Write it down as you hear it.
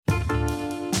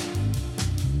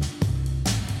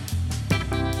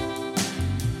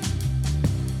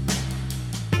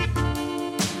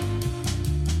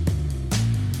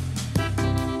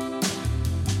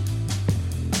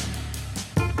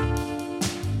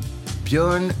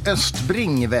Björn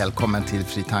Östbring, välkommen till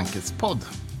Fri Tankes podd.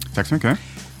 Tack så mycket.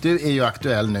 Du är ju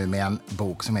aktuell nu med en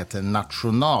bok som heter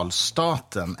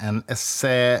Nationalstaten, en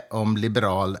essä om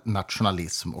liberal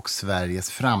nationalism och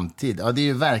Sveriges framtid. Ja, det är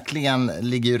ju verkligen,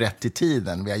 ligger ju rätt i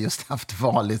tiden. Vi har just haft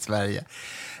val i Sverige.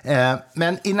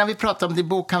 Men innan vi pratar om din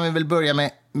bok kan vi väl börja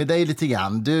med dig lite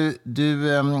grann. Du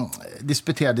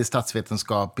disputerade i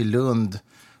statsvetenskap i Lund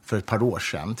för ett par år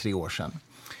sedan, 3 år sedan.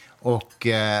 Och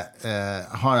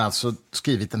har alltså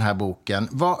skrivit den här boken.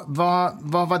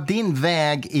 Vad var din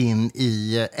väg in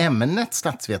i ämnet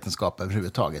statsvetenskap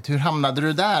överhuvudtaget? Hur hamnade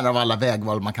du där av alla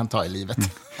vägval man kan ta i livet?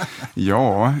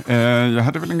 Ja, jag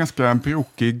hade väl en ganska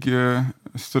brokig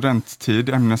studenttid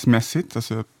ämnesmässigt.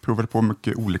 Alltså jag provade på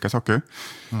mycket olika saker.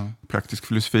 Praktisk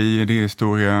filosofi,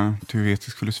 idéhistoria,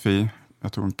 teoretisk filosofi.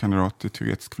 Jag tog en kandidat i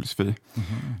teoretisk filosofi.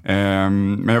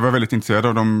 Men jag var väldigt intresserad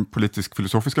av de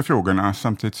politisk-filosofiska frågorna.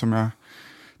 Samtidigt som jag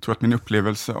tror att min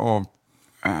upplevelse av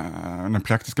den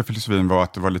praktiska filosofin var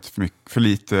att det var lite för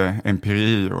lite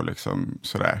empiri och liksom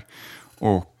sådär.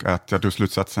 Och att jag drog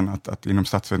slutsatsen att inom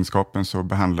statsvetenskapen så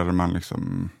behandlade man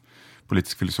liksom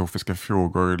politisk-filosofiska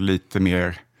frågor lite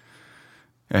mer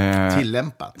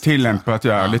Tillämpat,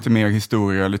 ja. Lite mer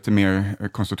historia, lite mer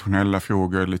konstitutionella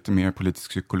frågor, lite mer politisk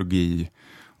psykologi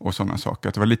och sådana saker.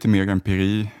 Att det var lite mer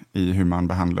empiri i hur man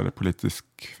behandlade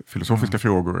politisk-filosofiska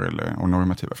frågor och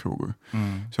normativa frågor.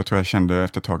 Så jag tror jag kände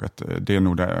efter ett tag att det är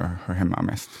nog där jag hör hemma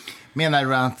mest. Menar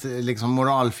du att liksom,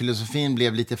 moralfilosofin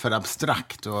blev lite för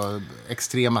abstrakt och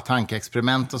extrema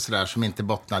tankeexperiment och sådär som inte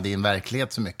bottnade i en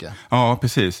verklighet så mycket? Ja,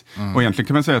 precis. Och egentligen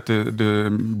kan man säga att det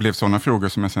blev sådana frågor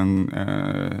som jag sen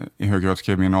i hög grad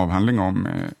skrev min avhandling om.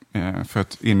 För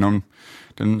att inom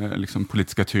den liksom,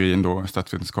 politiska teorin, då,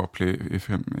 statsvetenskaplig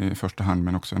i första hand,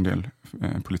 men också en del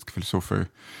politiska filosofer,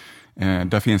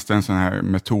 där finns det en sån här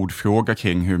metodfråga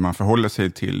kring hur man förhåller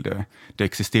sig till det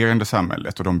existerande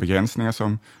samhället och de begränsningar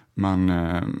som man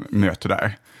möter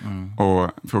där.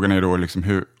 Och frågan är då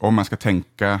liksom om man ska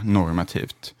tänka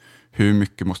normativt, hur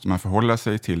mycket måste man förhålla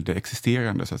sig till det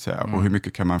existerande så att säga, och hur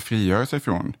mycket kan man frigöra sig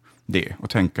från det och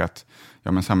tänka att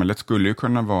ja, men samhället skulle ju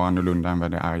kunna vara annorlunda än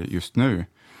vad det är just nu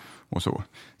och så.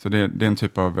 Så det är en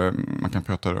typ av, man kan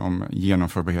prata om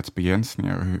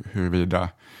genomförbarhetsbegränsningar och huruvida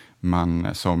man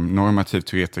som normativ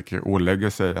teoretiker ålägger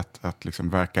sig att liksom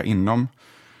verka inom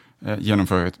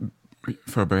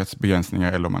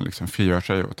genomförbarhetsbegränsningar, eller om man liksom frigör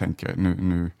sig och tänker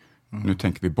nu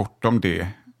tänker vi bortom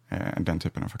den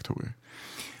typen av faktorer.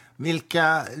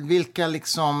 Vilka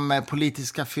liksom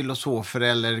politiska filosofer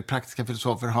eller praktiska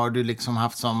filosofer har du liksom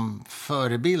haft som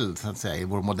förebild så att säga, i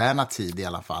vår moderna tid i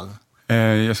alla fall?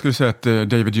 Jag skulle säga att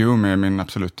David Hume är min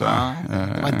absoluta...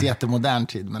 det var inte jättemodern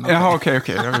tid, men okej. Jaha, okej.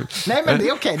 Nej, men det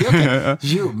är okej.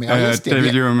 Hume, ja, just det.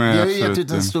 David Hume vi har ju gett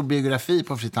ut en stor biografi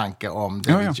på Fri Tanke om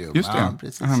David Hume. Just det. Ja,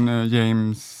 precis. Han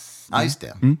James... Ja, just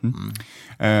det.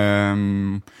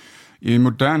 I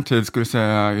modern tid skulle jag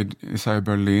säga Isaiah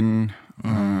Berlin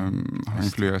har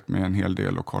influerat med en hel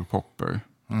del, och Karl Popper.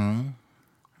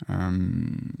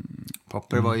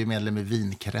 Popper var ju medlem i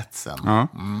Wienkretsen. Ja,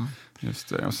 just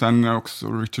det. Och sen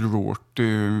också Richard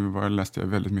Rorty läste jag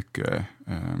väldigt mycket.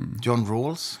 John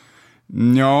Rawls?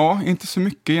 Ja, inte så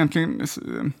mycket egentligen.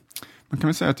 Man kan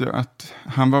väl säga att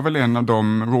han var väl en av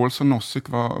dem. Rawls och Nozick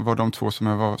var de två som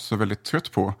jag var så väldigt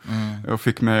trött på. Och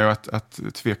fick mig att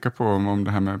tveka på om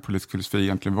det här med politisk filosofi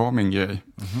egentligen var min grej.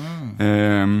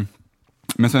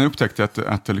 Men sen upptäckte jag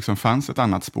att det liksom fanns ett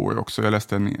annat spår också. Jag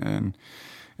läste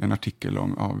en artikel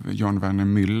av Jan Werner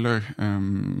Müller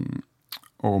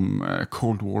om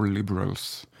Cold War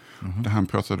Liberals. Där han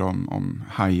pratade om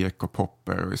Hayek och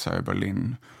Popper och Isaiah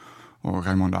Berlin och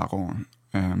Raymond Aron.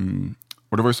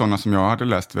 Och det var ju sådana som jag hade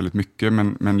läst väldigt mycket,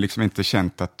 men liksom inte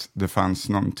känt att det fanns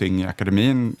någonting i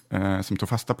akademin som tog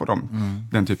fasta på dem.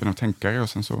 Den typen av tänkare. Och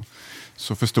sen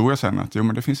så förstod jag sen att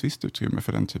men det finns visst utrymme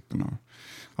för den typen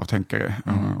av tänkare.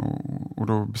 Och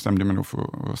då bestämde jag mig då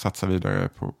för att satsa vidare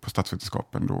på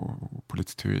statsvetenskapen då, och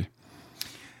politisk teori.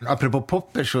 Apropå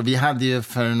Popper, så vi hade ju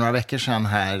för några veckor sedan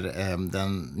här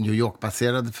den New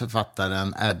York-baserade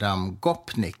författaren Adam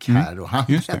Gopnik här. Och han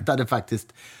berättade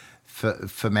faktiskt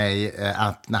för mig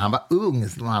att när han var ung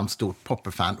så var han stort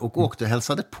Popper-fan och åkte och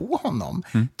hälsade på honom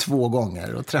 2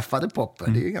 gånger och träffade Popper.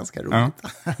 Det är ju ganska roligt.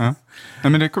 Ja,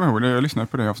 men det kommer jag ihåg. Jag lyssnade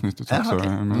på det avsnittet också. Okay.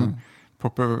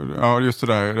 Popper, ja, just det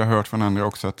där. Jag har hört från andra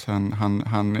också att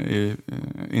han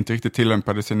inte riktigt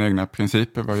tillämpade sina egna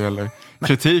principer vad gäller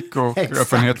kritik och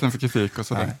öppenheten för kritik och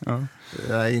sådär. Ja.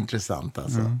 Det är intressant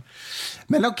alltså.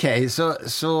 Men okej,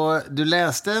 så du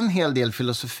läste en hel del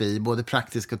filosofi, både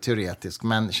praktisk och teoretisk,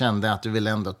 men kände att du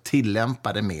ville ändå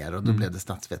tillämpa det mer och då blev det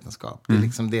statsvetenskap. Det är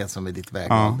liksom det som är ditt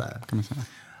vägval där. Kan man säga.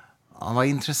 Ja, vad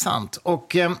intressant.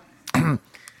 Och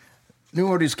nu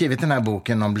har du skrivit den här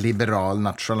boken om liberal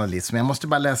nationalism. Jag måste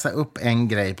bara läsa upp en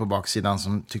grej på baksidan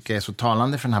som tycker jag är så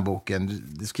talande för den här boken.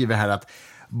 Du skriver här att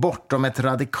bortom ett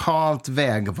radikalt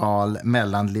vägval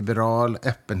mellan liberal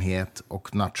öppenhet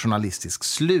och nationalistisk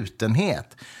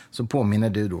slutenhet så påminner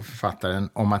du då författaren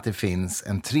om att det finns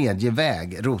en tredje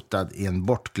väg rotad i en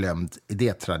bortglömd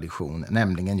idétradition,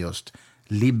 nämligen just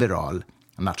liberal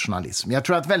nationalism. Jag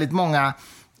tror att väldigt många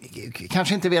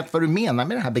kanske inte vet vad du menar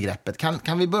med det här begreppet.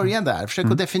 Kan vi börja där? Försök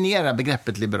att definiera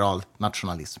begreppet liberal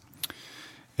nationalism.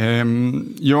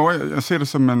 Ja, jag ser det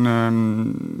som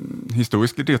en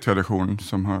historisk idétradition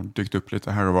som har dykt upp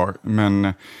lite här och var.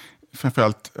 Men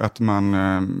framförallt att man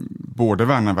både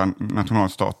värnar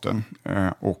nationalstaten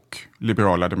och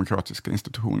liberala demokratiska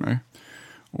institutioner.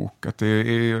 Och att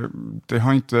det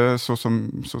har inte, så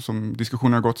som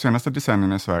diskussionen har gått senaste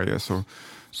decennierna i Sverige,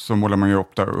 så målar man ju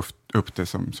upp det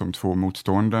som två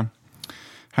motstående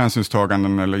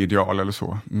hänsynstaganden eller ideal eller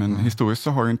så. Men historiskt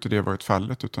så har ju inte det varit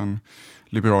fallet, utan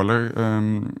liberaler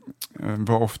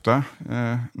var ofta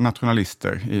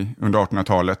nationalister under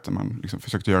 1800-talet, där man liksom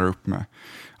försökte göra upp med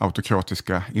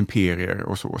autokratiska imperier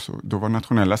och så. Så då var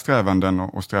nationella strävanden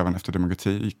och strävan efter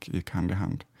demokrati gick hand i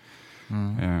hand.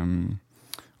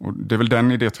 Och det är väl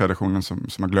den idétraditionen som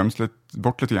har glömts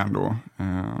bort lite grann då.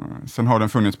 Sen har den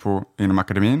funnits inom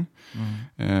akademin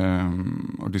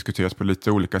och diskuterats på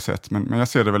lite olika sätt. Men jag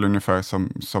ser det väl ungefär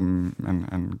som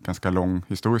en ganska lång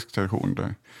historisk tradition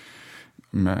där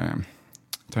med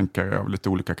tänkare av lite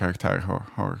olika karaktär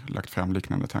har lagt fram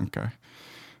liknande tankar.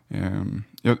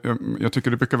 Jag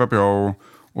tycker det brukar vara bra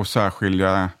att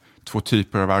särskilja två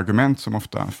typer av argument som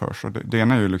ofta anförs. Och det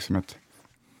ena är ju liksom ett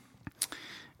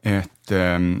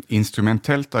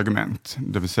instrumentellt argument,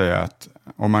 det vill säga att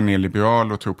om man är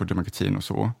liberal och tror på demokratin och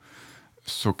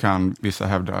så kan vissa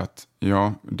hävda att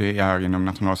det är inom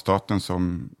nationalstaten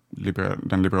som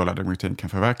den liberala demokratin kan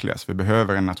förverkligas. Vi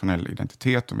behöver en nationell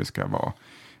identitet om vi ska vara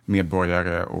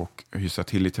medborgare och hysa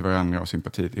tillit till varandra och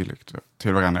sympati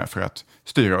till varandra för att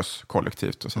styra oss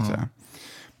kollektivt, så att säga.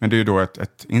 Men det är ju då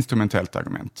ett instrumentellt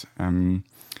argument.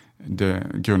 Det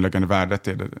grundläggande värdet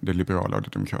är det liberala och det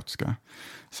demokratiska.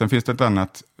 Sen finns det ett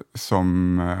annat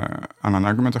annan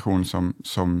argumentation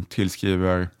som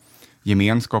tillskriver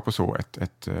gemenskap och så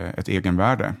ett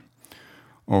egenvärde.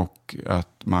 Och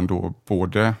att man då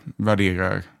både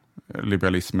värderar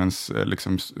liberalismens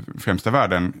liksom främsta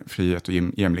värden, frihet och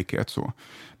jämlikhet, så.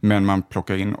 Men man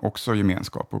plockar in också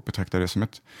gemenskap och betraktar det som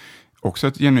också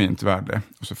ett genuint värde.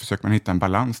 Och så försöker man hitta en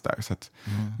balans där, så att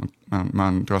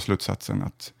man drar slutsatsen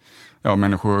att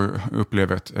människor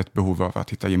upplever ett behov av att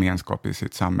hitta gemenskap i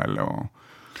sitt samhälle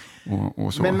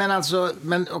och så.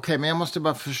 Men jag måste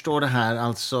bara förstå det här.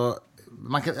 Alltså,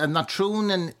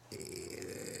 nationen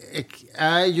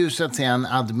är ju så att säga en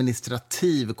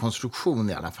administrativ konstruktion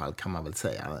i alla fall, kan man väl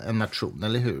säga. En nation,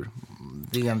 eller hur?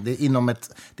 Det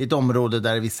är ett område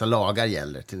där vissa lagar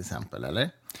gäller, till exempel, eller?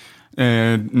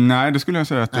 Nej, det skulle jag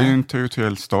säga att det är en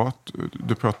territoriell stat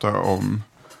du pratar om.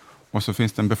 Och så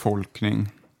finns det en befolkning.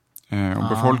 Och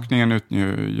befolkningen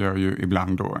utgör ju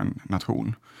ibland då en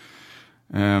nation.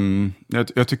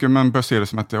 Jag tycker man bör se det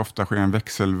som att det ofta sker en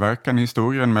växelverkan i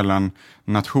historien mellan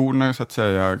nationer, så att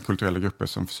säga, kulturella grupper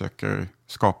som försöker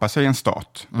skapa sig en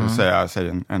stat. Det vill säga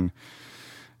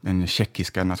den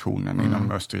tjeckiska nationen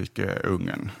inom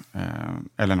Österrike-Ungern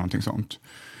eller någonting sånt.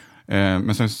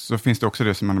 Men sen så finns det också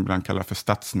det som man ibland kallar för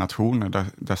statsnationer,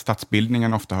 där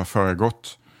statsbildningen ofta har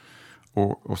föregått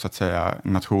och så att säga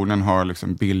nationen har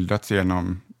liksom bildats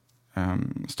genom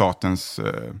statens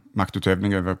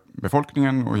maktutövning över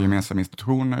befolkningen och gemensamma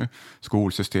institutioner,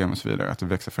 skolsystem och så vidare, att det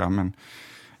växer fram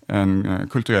en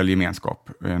kulturell gemenskap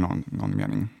i någon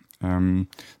mening.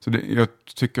 Så jag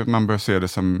tycker att man bör se det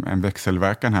som en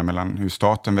växelverkan här mellan hur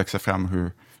staten växer fram och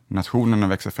hur nationerna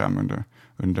växer fram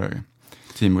under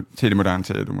tidig modern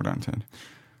tid och modern tid.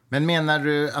 Men menar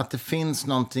du att det finns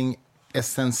någonting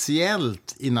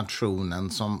essentiellt i nationen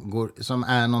som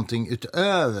är någonting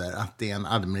utöver att det är en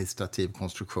administrativ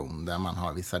konstruktion där man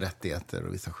har vissa rättigheter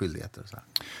och vissa skyldigheter? Och så här?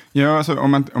 Ja, alltså,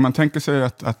 om man tänker sig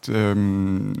att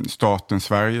staten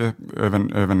Sverige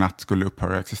över natt skulle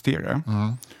upphöra att existera,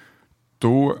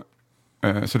 då,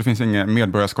 så det finns inget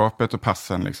medborgarskapet och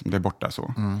passen, liksom, det är borta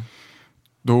så.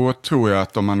 Då tror jag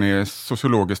att om man är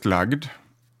sociologiskt lagd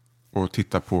och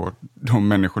tittar på de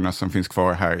människorna som finns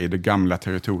kvar här i det gamla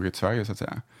territoriet Sverige, så att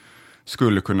säga,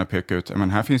 skulle kunna peka ut, men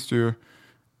här finns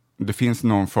det finns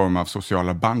någon form av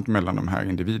sociala band mellan de här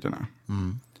individerna.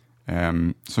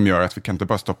 Som gör att vi kan inte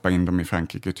bara stoppa in dem i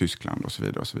Frankrike, Tyskland och så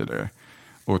vidare.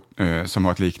 Och som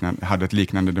hade ett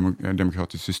liknande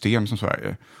demokratiskt system som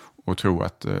Sverige. och tro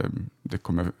att det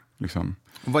kommer liksom...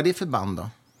 Och vad är det för band då?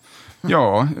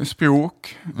 Ja,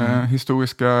 språk,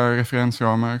 historiska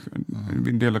referensramar,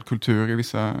 delad kultur i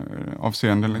vissa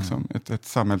avseenden. Liksom. Ett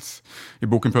I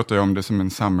boken pratar jag om det som en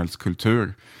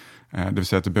samhällskultur. Det vill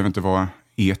säga att det behöver inte vara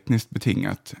etniskt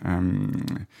betingat.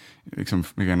 Liksom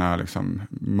rena liksom,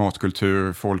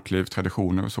 matkultur, folkliv,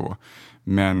 traditioner och så.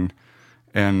 Men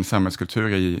en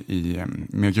samhällskultur i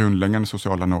mer grundläggande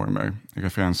sociala normer,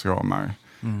 referensramar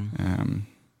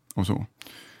och så.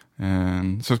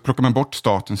 Så plockar man bort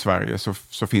staten Sverige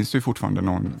så finns det ju fortfarande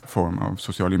någon form av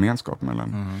social gemenskap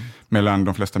mellan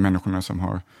de flesta människorna som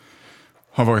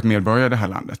har varit medborgare i det här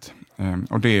landet.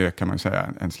 Och det kan man ju säga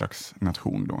en slags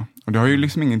nation då. Och det har ju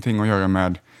liksom ingenting att göra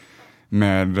med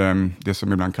det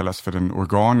som ibland kallas för den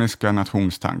organiska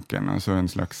nationstanken. Alltså en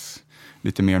slags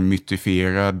lite mer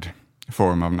mytifierad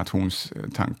form av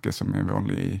nationstanke som är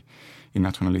vanlig i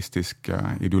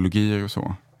nationalistiska ideologier och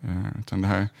så. Utan det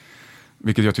här,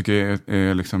 vilket jag tycker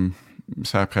är liksom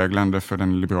särpräglande för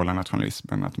den liberala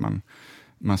nationalismen, att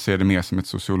man ser det mer som ett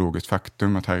sociologiskt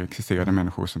faktum att här existerar det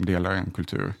människor som delar en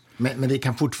kultur. Men det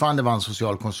kan fortfarande vara en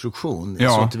social konstruktion,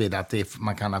 så tillvida att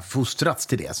man kan ha fostrats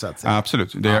till det, så att säga. Ja,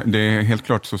 absolut, det är helt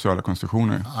klart sociala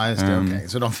konstruktioner. Ja, just det, okay.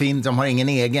 Så de har ingen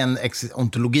egen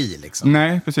ontologi liksom?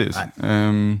 Nej, precis.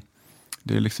 Nej.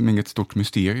 Det är liksom inget stort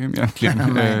mysterium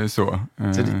egentligen.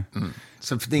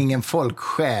 Så det är ingen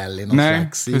folksjäl i någon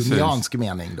slags indiansk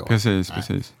mening då? Precis.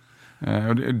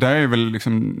 Och där är väl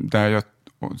liksom där jag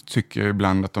tycker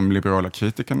ibland att de liberala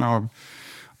kritikerna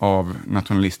av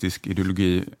nationalistisk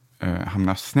ideologi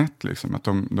hamnar snett. Liksom. Att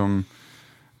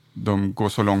de går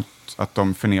så långt att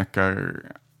de förnekar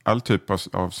all typ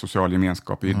av social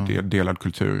gemenskap i delad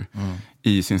kultur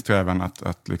i sin strävan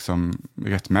att liksom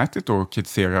rättmätigt då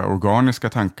kritisera organiska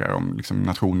tankar om liksom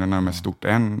nationerna med stort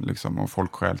N liksom, och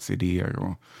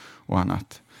folksjälsidéer och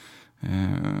annat.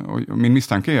 Och min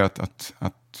misstanke är att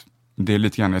det är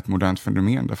lite grann ett modernt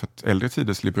fenomen, därför att äldre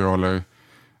tiders liberaler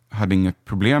hade inget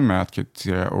problem med att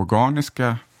kritisera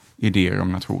organiska idéer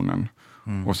om nationen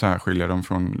och särskilja dem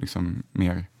från liksom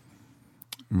mer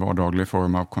vardaglig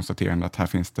form av konstaterande att här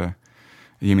finns det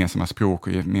gemensamma språk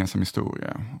och gemensam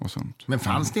historia och sånt. Men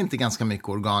fanns det inte ganska mycket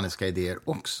organiska idéer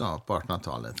också på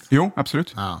 1800-talet? Jo,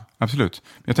 absolut. Ja. Absolut.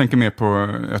 Jag tänker mer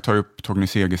på, jag tar upp Torgny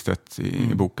Segerstedt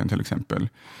i boken till exempel.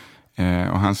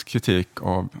 Och hans kritik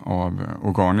av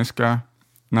organiska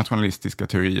nationalistiska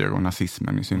teorier och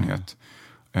nazismen i synnerhet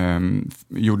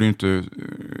gjorde ju inte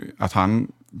att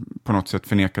han på något sätt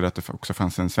förnekade att det också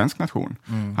fanns en svensk nation.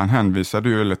 Han hänvisade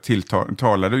ju, eller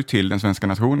talade ju till den svenska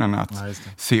nationen att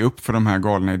se upp för de här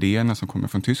galna idéerna som kommer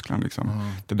från Tyskland.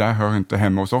 Liksom. Det där hör inte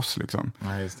hemma hos oss. Liksom.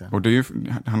 Och det är ju,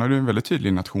 han hade ju en väldigt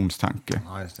tydlig nationstanke.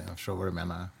 Ja, just det. Jag förstår vad du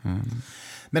menar.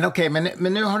 Men okej,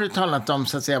 men nu har du talat om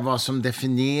så att säga, vad som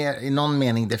i någon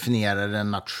mening definierar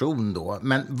en nation då.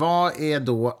 Men vad är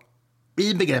då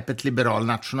i begreppet liberal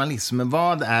nationalism,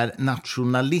 vad är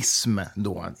nationalism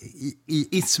då?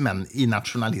 Ismen i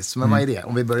nationalismen, vad är det?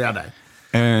 Om vi börjar där.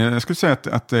 Jag skulle säga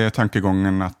att det är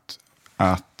tankegången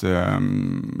att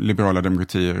liberala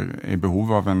demokratier är i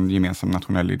behov av en gemensam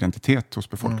nationell identitet hos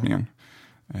befolkningen.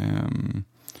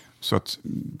 Så att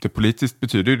det politiskt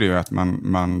betyder det att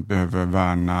man behöver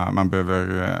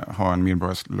ha en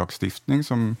medborgarlagstiftning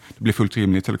som det blir fullt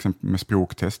rimligt, till exempel med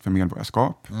språktest för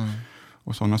medborgarskap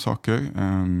och sådana saker.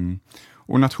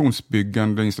 Och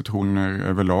nationsbyggande institutioner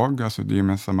överlag, alltså det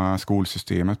gemensamma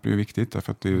skolsystemet blir viktigt,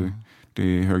 därför att det är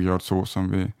i hög grad så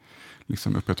som vi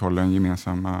liksom upprätthåller en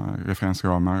gemensamma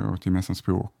referensramar och ett gemensamt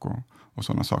språk och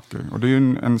sådana saker. Och det är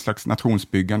ju en slags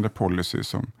nationsbyggande policy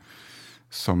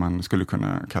som man skulle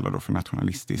kunna kalla då för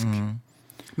nationalistisk.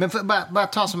 Men bara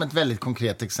ta som ett väldigt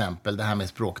konkret exempel det här med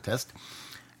språktest.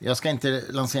 Jag ska inte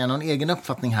lansera någon egen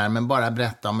uppfattning här, men bara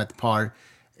berätta om ett par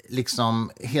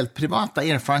liksom helt privata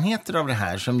erfarenheter av det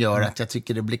här som gör att jag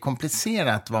tycker det blir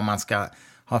komplicerat vad man ska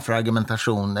ha för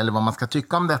argumentation eller vad man ska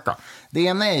tycka om detta. Det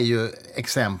ena är ju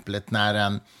exemplet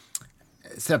när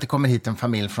säg att det kommer hit en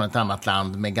familj från ett annat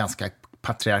land med ganska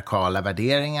patriarkala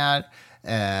värderingar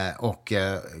och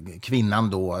kvinnan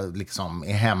då liksom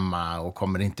är hemma och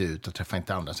kommer inte ut och träffar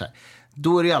inte andra så här.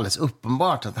 Då är det alldeles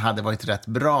uppenbart att det hade varit rätt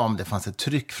bra om det fanns ett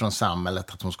tryck från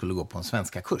samhället att hon skulle gå på en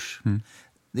svenska kurs.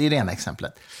 Det är det ena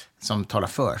exemplet som talar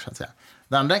för, så att säga.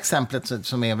 Det andra exemplet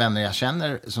som är vänner jag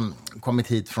känner som kommit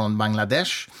hit från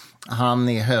Bangladesh. Han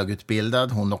är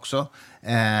högutbildad, hon också.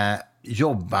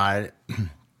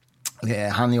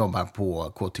 Han jobbar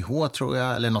på KTH tror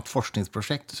jag, eller något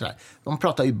forskningsprojekt och sådär. De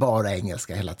pratar ju bara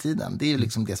engelska hela tiden. Det är ju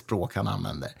liksom det språk han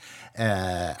använder.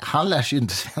 Han lär sig ju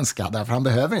inte svenska därför han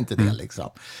behöver inte det liksom.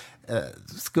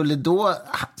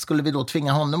 Skulle vi då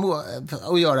tvinga honom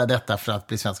att göra detta för att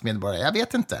bli svensk medborgare? Jag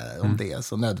vet inte om det är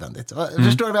så nödvändigt.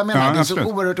 Förstår du vad jag menar? Ja, det är absolut.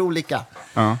 så oerhört olika.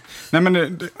 Ja. Nej,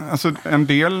 men alltså en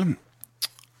del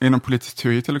inom politisk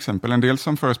teori till exempel, en del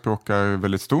som förespråkar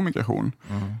väldigt stor migration,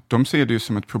 de ser det ju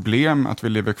som ett problem att vi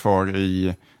lever kvar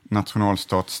i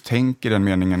nationalstatstänk i den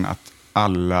meningen att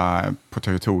alla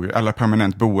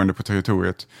permanent boende på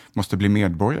territoriet måste bli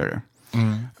medborgare.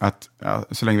 Att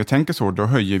så länge vi tänker så, då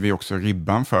höjer vi också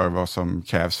ribban för vad som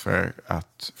krävs för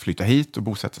att flytta hit och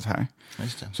bosätta sig här.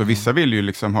 Så vissa vill ju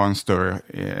liksom ha en större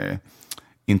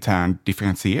intern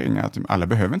differentiering, att alla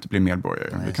behöver inte bli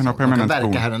medborgare. Vi kan ha permanent man kan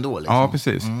verka här ändå. Liksom. Ja,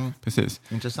 precis.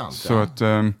 Intressant. Så att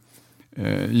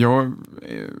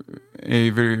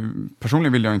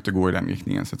personligen vill jag inte gå i den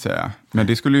riktningen så att säga. Men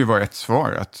det skulle ju vara ett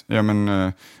svar att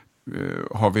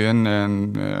har vi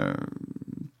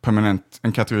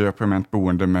en kategori av permanent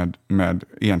boende med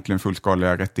egentligen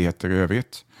fullskaliga rättigheter i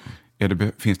övrigt,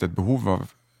 finns det ett behov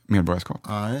av medborgarskap.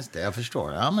 Ja, just det. Jag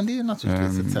förstår. Ja, men det är ju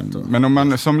naturligtvis ett sätt. Men om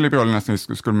man som Liberalerna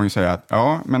skulle man ju säga att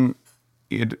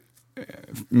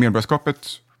medborgarskapet,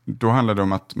 då handlar det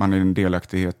om att man är en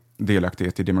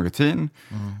delaktighet i demokratin,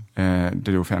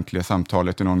 det offentliga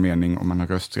samtalet i någon mening, om man har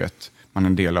rösträtt. Man är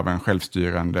en del av en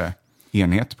självstyrande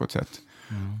enhet på ett sätt.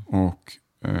 Och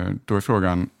då är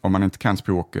frågan, om man inte kan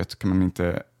språket, kan man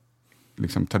inte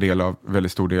liksom ta del av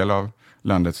väldigt stor del av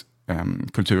landets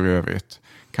kultur i övrigt,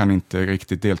 kan inte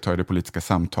riktigt delta i det politiska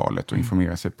samtalet och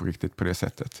informera sig på riktigt på det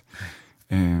sättet.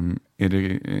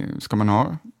 Ska man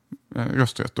ha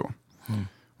rösträtt då?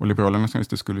 Och Liberalerna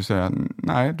skulle säga,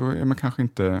 nej, då är man kanske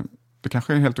inte, det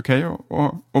kanske är helt okej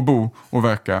att bo och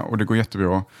verka, och det går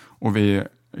jättebra, och vi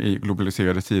i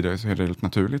globaliserade tider så är det helt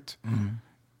naturligt.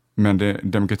 Men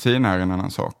demokratin är en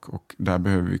annan sak, och där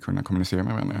behöver vi kunna kommunicera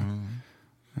med varandra.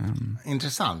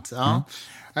 Intressant, ja.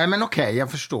 Men okej,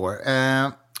 jag förstår.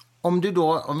 Om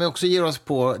vi också ger oss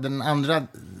på den andra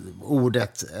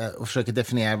ordet och försöker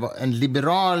definiera en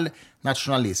liberal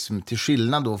nationalism till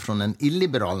skillnad då från en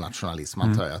illiberal nationalism,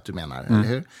 antar jag att du menar, eller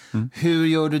hur? Hur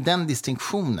gör du den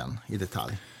distinktionen i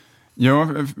detalj? Ja,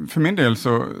 för min del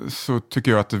så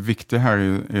tycker jag att det viktiga här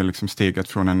är liksom steget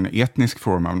från en etnisk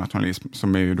form av nationalism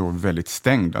som är ju då väldigt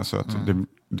stängd, alltså att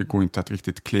det går inte att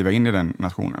riktigt kliva in i den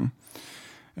nationen.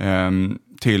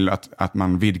 Till att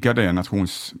man vidgar det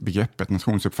nationsbegreppet,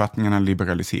 nationsuppfattningarna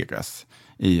liberaliseras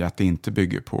i att det inte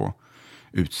bygger på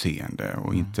utseende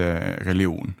och inte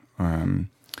religion.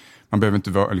 Man behöver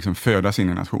inte liksom födas in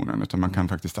i nationen, utan man kan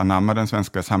faktiskt anamma den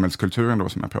svenska samhällskulturen då,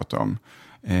 som jag pratar om.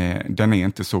 Den är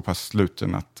inte så pass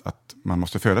sluten att man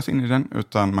måste födas in i den,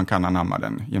 utan man kan anamma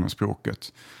den genom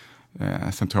språket.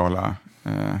 Centrala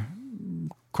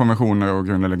konventioner och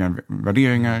grundläggande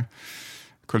värderingar,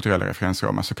 kulturella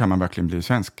referensramar, så kan man verkligen bli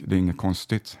svensk. Det är inget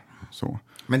konstigt så.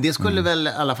 Men det skulle väl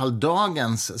i alla fall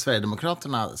dagens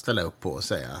Sverigedemokraterna ställa upp på och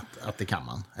säga att det kan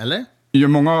man, eller? Ja,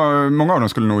 många av dem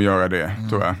skulle nog göra det,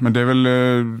 tror jag. Men det är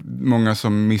väl många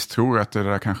som misstror att det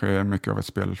där kanske är mycket av ett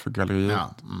spel för galleriet.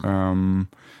 Ja.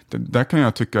 Där kan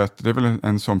jag tycka att det är väl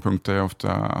en sån punkt där jag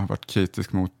ofta har varit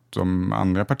kritisk mot de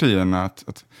andra partierna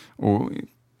och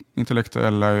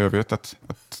intellektuella i övrigt, att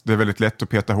det är väldigt lätt att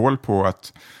peta hål på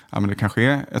att men det kanske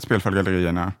är ett spel för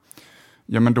gallerierna.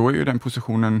 Ja, men då är ju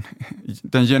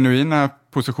den genuina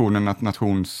positionen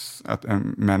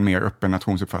med en mer öppen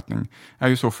nationsuppfattning är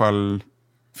ju i så fall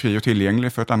fri och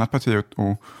tillgänglig för ett annat parti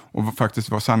och faktiskt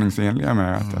vara sanningsenliga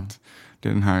med att det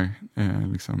är den här,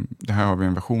 liksom, det här har vi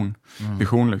en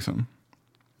vision liksom.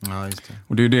 Ja, just det.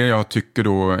 Och det är det jag tycker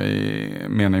då,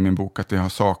 menar i min bok, att det har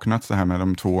saknats det här med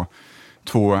de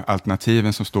två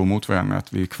alternativen som står mot varandra.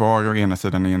 Att vi är kvar å ena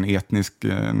sidan i en etnisk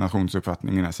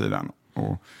nationsuppfattning ena sidan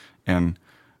och en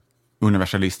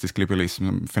universalistisk liberalism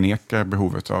som förnekar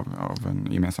behovet av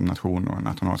en gemensam nation och en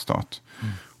nationalstat.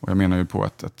 Och jag menar ju på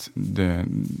att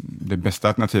det bästa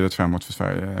alternativet framåt för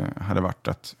Sverige hade varit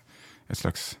att ett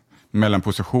slags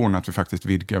mellanposition, att vi faktiskt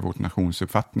vidgar vårt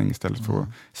nationsuppfattning istället för att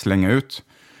slänga ut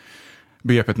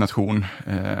begreppet nation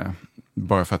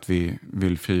bara för att vi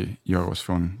vill frigöra oss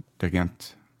från det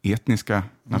rent etniska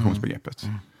nationsbegreppet.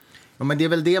 Ja, men det är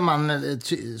väl det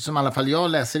som i alla fall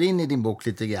jag läser in i din bok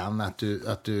lite grann, att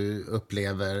du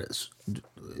upplever,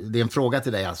 det är en fråga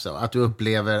till dig alltså, att du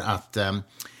upplever att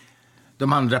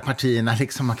de andra partierna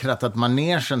liksom har krattat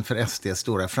manegen för SDs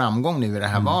stora framgång nu i det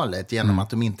här valet genom att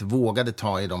de inte vågade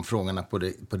ta i de frågorna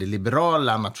på det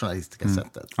liberala nationalistiska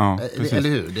sättet. Ja, eller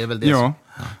hur? Det är väl det som...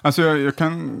 Alltså jag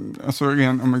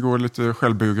kan, om jag går lite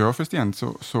självbiografiskt igen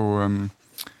så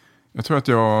jag tror att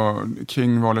jag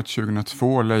kring valet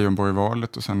 2002,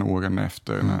 Leijonborg-valet och sen åren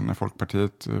efter när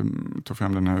Folkpartiet tog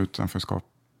fram den här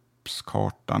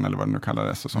landskapskartan eller vad det nu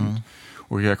kallades och sånt.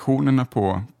 Och reaktionerna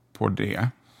på det,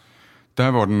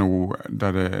 där var det nog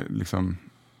där det liksom,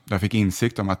 där jag fick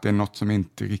insikt om att det är något som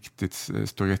inte riktigt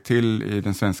står rätt till i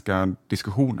den svenska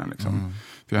diskussionen. Liksom.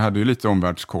 För jag hade ju lite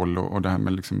omvärldskoll och det här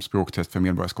med liksom språktest för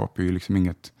medborgarskap är ju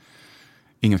liksom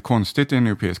inget konstigt i en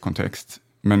europeisk kontext.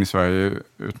 Men i Sverige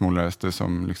utmålades det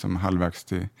som liksom halvvägs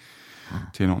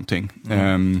till någonting. Det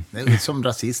är som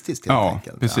rasistiskt helt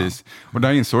enkelt. Precis. Och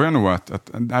där insåg jag nog att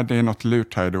det är något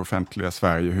lurt här i det offentliga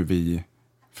Sverige hur vi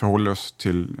förhåller oss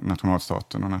till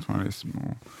nationalstaten och nationalism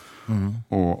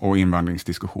och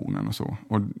invandringsdiskussionen och så.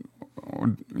 Och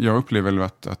jag upplever väl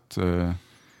att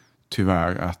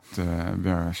tyvärr att vi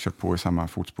har kört på i samma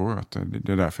fotspår. Att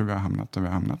det är därför vi har hamnat där vi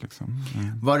har hamnat. Liksom.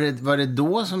 Var det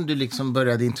då som du liksom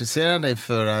började intressera dig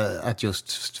för att just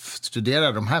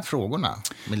studera de här frågorna?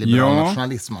 Med liberal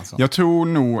nationalism alltså? Jag tror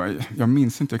nog, jag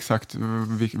minns inte exakt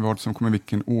vad som kom i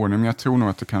vilken ordning, men jag tror nog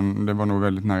att det var nog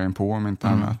väldigt nära inpå om inte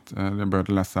annat. Jag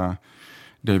började läsa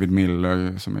David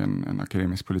Miller som är en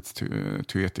akademisk politisk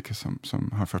teoretiker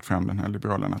som har fört fram den här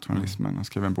liberala nationalismen. Han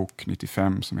skrev en bok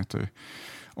 95 som heter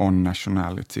On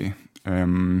Nationality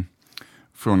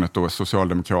från ett då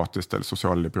socialdemokratiskt eller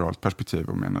socialliberalt perspektiv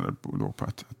och menade då på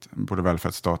att både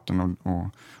välfärdsstaten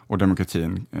och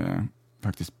demokratin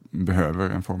faktiskt behöver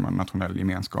en form av nationell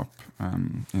gemenskap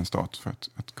i en stat för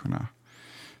att kunna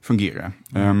fungera.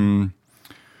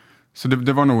 Så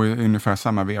det var nog ungefär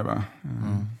samma veva,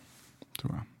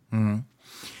 tror jag.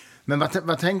 Men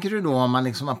vad tänker du då om man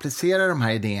liksom applicerar de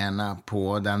här idéerna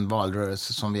på den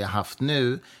valrörelse som vi har haft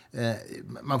nu?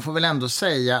 Man får väl ändå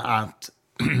säga att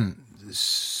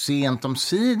sent om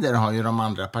sidor har ju de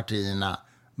andra partierna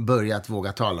börjat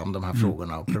våga tala om de här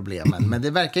frågorna och problemen. Men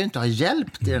det verkar ju inte ha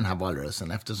hjälpt i den här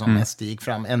valrörelsen eftersom SD gick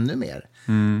fram ännu mer.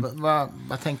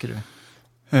 Vad tänker du?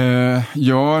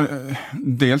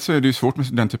 Dels så är det ju svårt med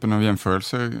den typen av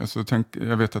jämförelser. Alltså,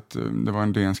 jag vet att det var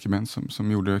en DN-skribent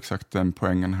som gjorde exakt den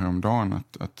poängen häromdagen.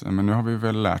 Men nu har vi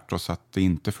väl lärt oss att det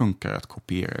inte funkar att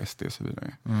kopiera SD och så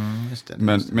vidare.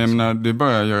 Men när det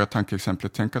börjar göra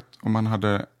tankeexemplet, tänk att om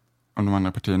de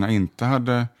andra partierna inte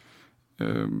hade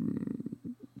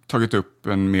tagit upp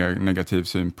en mer negativ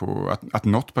syn på, att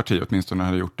något parti åtminstone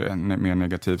hade gjort det, en mer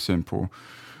negativ syn på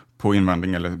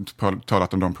invandring eller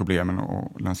talat om de problemen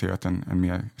och lanserat en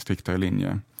mer striktare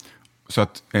linje. Så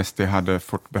att SD hade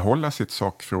fått behålla sitt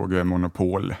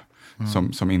sakfrågemonopol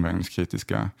som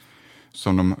invandringskritiska.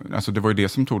 Alltså det var ju det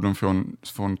som tog dem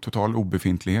från total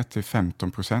obefintlighet till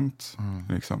 15%.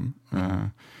 Liksom,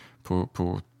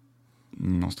 på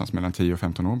någonstans mellan 10 och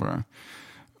 15 år bara.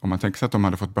 Om man tänker sig att de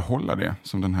hade fått behålla det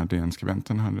som den här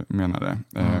DN-skribenten menade.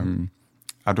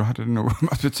 Då hade det nog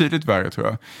varit betydligt värre, tror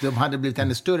jag. De hade blivit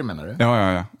ännu större, menar du?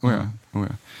 Ja.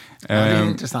 Det är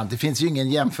intressant. Det finns ju ingen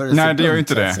jämförelse. Nej, det gör ju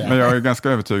inte det. Men jag är ganska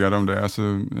övertygad om det. Alltså,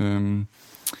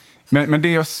 men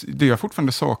det jag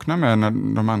fortfarande saknar med när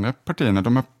de andra partierna,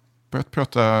 de har börjat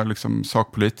prata liksom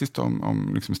sakpolitiskt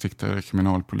om liksom striktare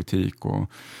kriminalpolitik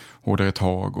och hårdare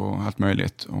tag och allt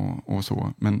möjligt och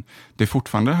så. Men det är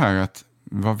fortfarande det här att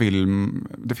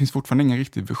det finns fortfarande ingen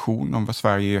riktig vision om vad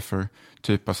Sverige är för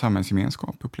typ av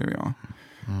samhällsgemenskap, upplever jag.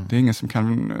 Det är ingen som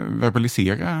kan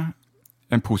verbalisera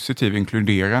en positiv,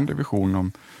 inkluderande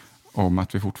vision om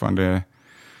att vi fortfarande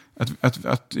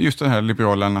att just det här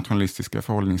liberala nationalistiska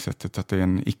förhållningssättet, att det är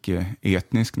en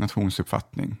icke-etnisk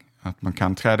nationsuppfattning, att man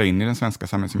kan träda in i den svenska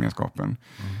samhällsgemenskapen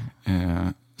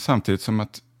samtidigt som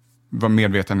att vara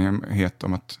medvetenhet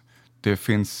om att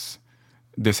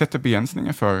det sätter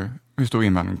begränsningar för hur stor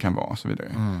invandring kan vara och så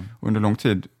vidare. Och under lång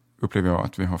tid upplever jag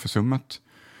att vi har försummat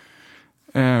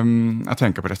att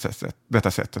tänka på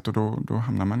detta sättet, och då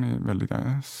hamnar man i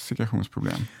väldiga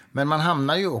segregationsproblem. Men man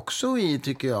hamnar ju också i,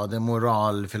 tycker jag, det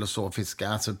moralfilosofiska,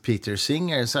 alltså Peter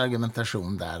Singers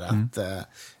argumentation där, att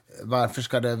varför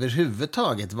ska det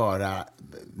överhuvudtaget vara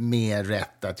mer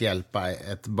rätt att hjälpa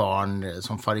ett barn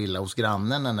som far illa hos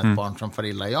grannen än ett barn som far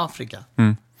illa i Afrika?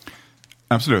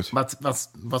 Absolut.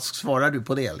 Vad svarar du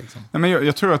på det? Liksom? Nej, men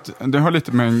jag tror att det har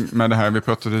lite med det här, vi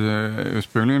pratade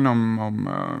ursprungligen om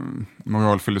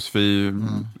moralfilosofi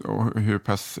och hur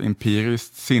pass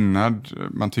empiriskt sinnad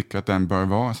man tycker att den bör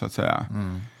vara, så att säga.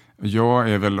 Jag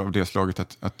är väl av det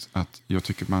slaget att jag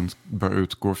tycker att man bör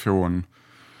utgå från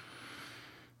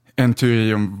en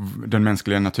teori om den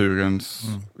mänskliga naturens,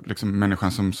 liksom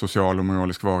människan som social och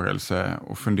moralisk varelse,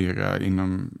 och fundera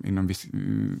inom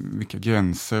vilka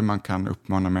gränser man kan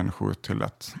uppmana människor till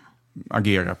att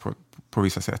agera på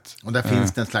vissa sätt. Och där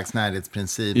finns det en slags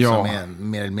närhetsprincip som är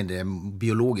mer eller mindre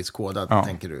biologiskt kodad,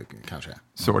 tänker du kanske?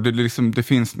 Så det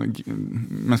finns,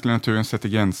 mänskliga naturen sätter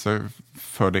gränser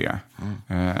för det.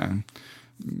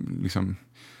 Liksom,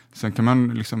 Sen kan man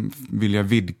liksom vilja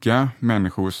vidga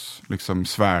människors liksom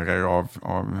sfärer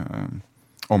av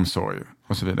omsorg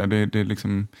och så vidare. Det är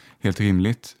liksom helt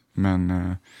rimligt.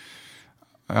 Men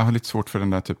jag har lite svårt för den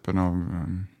där typen av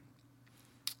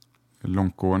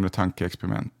långtgående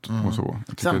tankeexperiment och så.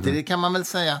 Samtidigt kan man väl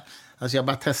säga, alltså jag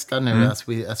bara testar nu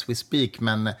as we speak,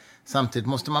 men samtidigt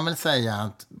måste man väl säga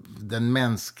att den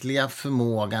mänskliga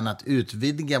förmågan att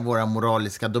utvidga våra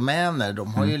moraliska domäner,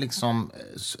 de har ju liksom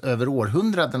över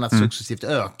århundraden successivt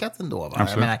ökat ändå. Va?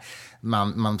 Jag menar,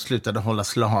 man slutade hålla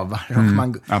slavar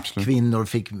och kvinnor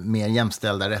fick mer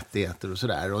jämställda rättigheter och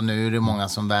sådär. Och nu är det många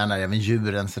som värnar även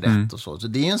djurens rätt och så. Så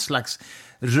det är ju en slags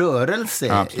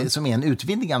rörelse som är en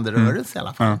utvidgande rörelse i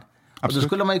alla fall. Ja. Och då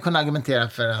skulle man ju kunna argumentera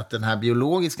för att den här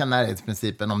biologiska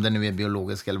närhetsprincipen, om den nu är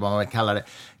biologisk eller vad man vill kalla det,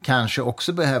 kanske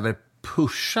också behöver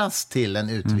pushas till en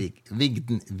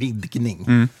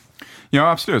utvidgning.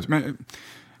 Ja, absolut. Men,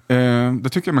 det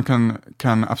tycker jag man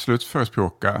kan absolut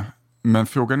förespråka. Men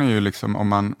frågan är ju liksom om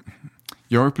man...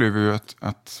 Jag upplever ju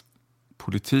att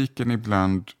politiken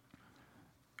ibland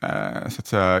så att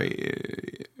säga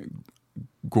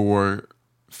går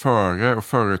före och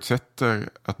förutsätter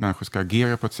att människor ska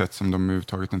agera på ett sätt som de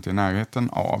överhuvudtaget inte är i närheten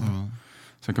av.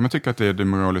 Sen kan man tycka att det är det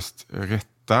moraliskt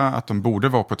rätta, att de borde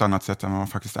vara på ett annat sätt än vad de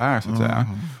faktiskt är, så att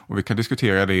säga. Och vi kan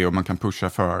diskutera det och man kan pusha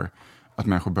för att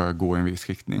människor bör gå i en viss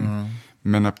riktning.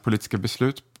 Men när politiska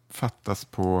beslut fattas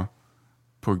på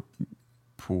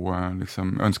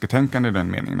liksom önsketänkande i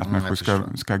den meningen, att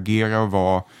människor ska agera och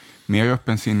vara mer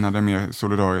öppensinnade, mer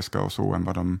solidariska och så än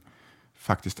vad de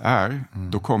faktiskt är,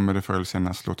 då kommer det förr eller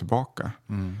senare slå tillbaka.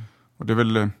 Och det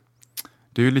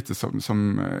är ju lite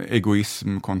som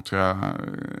egoism kontra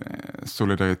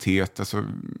solidaritet. Alltså,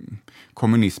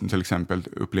 kommunism till exempel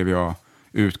upplever jag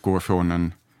utgår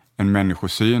från en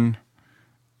människosyn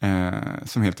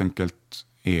som helt enkelt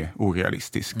är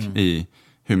orealistisk i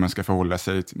hur man ska förhålla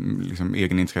sig till liksom,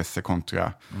 egenintresse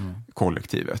kontra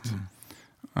kollektivet.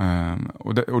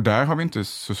 Och där har vi inte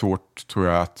så svårt, tror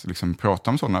jag, att liksom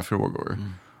prata om sådana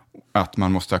frågor. Att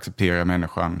man måste acceptera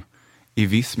människan i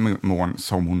viss mån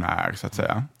som hon är, så att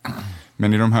säga.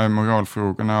 Men i de här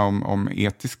moralfrågorna om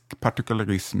etisk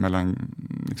partikularism mellan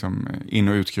liksom, in-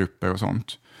 och utgrupper och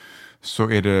sånt,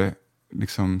 så är det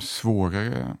liksom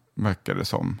svårare, verkar det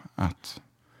som, att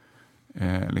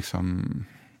liksom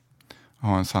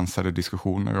ha en sansade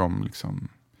diskussioner om liksom,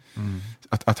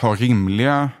 att ha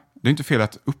rimliga... Det är inte fel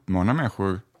att uppmana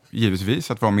människor,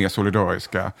 givetvis, att vara mer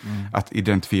solidariska, att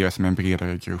identifiera sig med en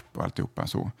bredare grupp och alltihopa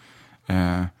så.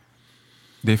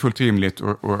 Det är fullt rimligt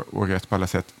och rätt på alla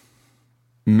sätt.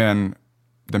 Men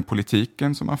den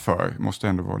politiken som man för måste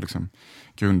ändå vara liksom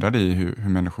grundad i hur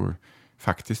människor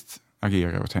faktiskt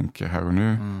agerar och tänker här och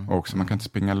nu. Och också, man kan inte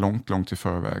springa långt i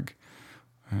förväg.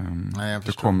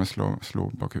 Det kommer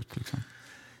slå bakut liksom.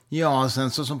 Ja,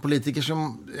 sen så som politiker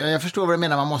jag förstår vad du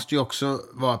menar, man måste ju också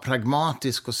vara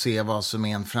pragmatisk och se vad som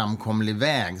är en framkomlig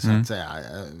väg, så att säga.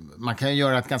 Man kan ju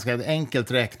göra ett ganska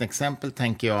enkelt räkneexempel,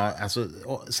 tänker jag. Alltså,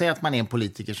 säg att man är en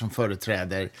politiker som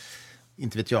företräder,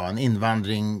 inte vet jag, en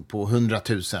invandring på 100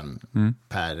 000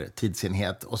 per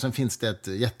tidsenhet. Och sen finns det ett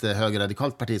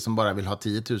jättehögradikalt parti som bara vill ha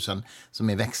 10 000, som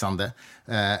är växande.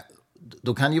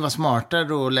 Då kan det ju vara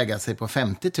smartare att lägga sig på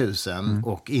 50 000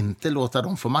 och inte låta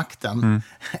dem få makten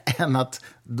än att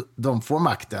de får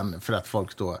makten, för att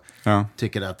folk då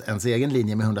tycker att ens egen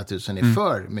linje med 100 000 är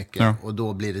för mycket och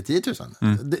då blir det 10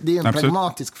 000. Det är en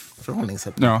pragmatisk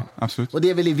förhållningssätt. Ja, absolut. Och det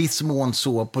är väl i viss mån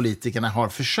så politikerna har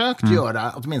försökt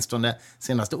göra, åtminstone de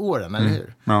senaste åren, eller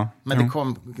hur? Ja. Men det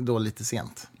kom då lite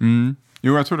sent.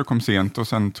 Jo, jag tror det kom sent, och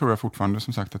sen tror jag fortfarande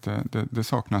som sagt att det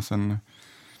saknas en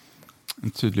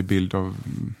tydlig bild av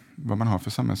vad man har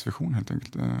för samhällsvision, helt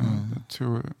enkelt. Jag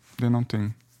tror det är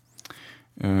någonting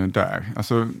där.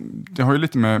 Alltså, det har ju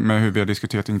lite med hur vi har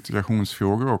diskuterat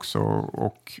integrationsfrågor också,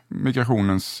 och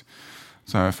migrationens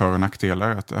så här för- och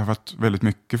nackdelar. Att det har varit väldigt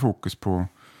mycket fokus på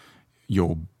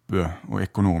jobb och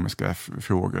ekonomiska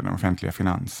frågor, de offentliga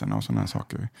finanserna och sådana här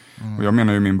saker. Och jag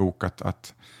menar ju i min bok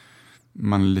att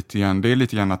man det är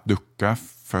lite grann att ducka,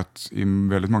 för att i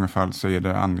väldigt många fall så är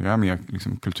det andra mer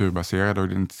liksom kulturbaserade och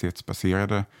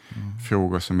identitetsbaserade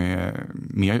frågor som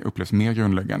upplevs mer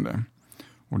grundläggande.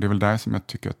 Och det är väl där som jag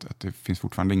tycker att det finns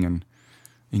fortfarande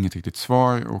inget riktigt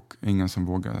svar, och ingen som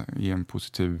vågar ge en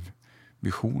positiv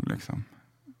vision liksom.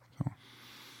 Så.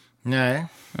 Nej.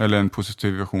 Eller en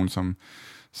positiv vision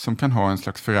som kan ha en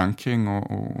slags förankring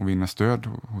och vinna stöd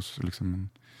hos liksom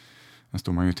en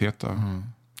stor majoritet av.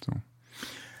 Så.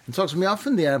 En sak som jag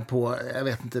funderar på, jag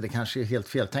vet inte, det kanske är helt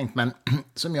feltänkt, men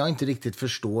som jag inte riktigt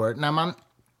förstår. När man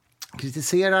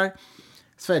kritiserar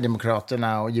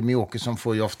Sverigedemokraterna, och Jimmy Åkesson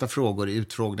får ju ofta frågor i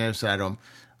utfrågningar så här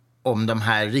om de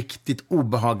här riktigt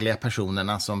obehagliga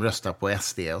personerna som röstar på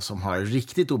SD och som har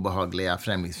riktigt obehagliga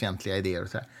främlingsfientliga idéer och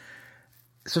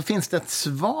så finns det ett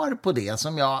svar på det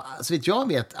som jag, så vitt jag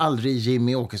vet, aldrig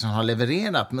Jimmy Åkesson har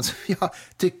levererat, men som jag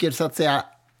tycker så att säga,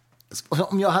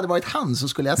 om jag hade varit han så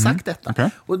skulle jag ha sagt detta. Okay.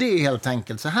 Och det är helt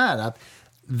enkelt så här att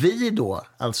vi då,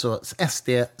 alltså SD,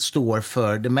 står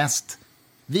för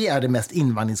vi är det mest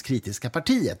invandringskritiska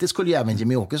partiet. Det skulle ju även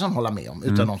Jimmy Åkesson hålla med om,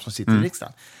 utan de som sitter i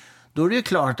riksdagen. Då är det ju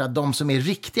klart att de som är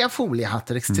riktiga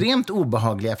foliehattar, extremt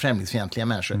obehagliga, främlingsfientliga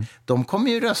människor, de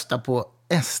kommer ju rösta på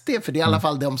SD, för det är i alla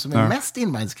fall de som är mest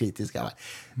invandringskritiska.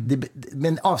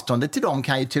 Men avståndet till dem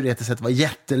kan ju teoretiskt sett vara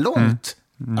jättelångt.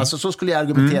 Alltså så skulle jag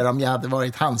argumentera om jag hade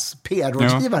varit hans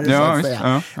PR-rådgivare, så att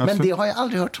säga. Men det har jag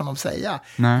aldrig hört honom säga.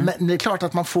 Men det är klart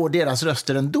att man får deras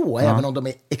röster ändå, även om de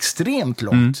är extremt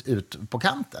långt ut på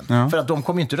kanten. För att de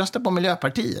kommer ju inte rösta på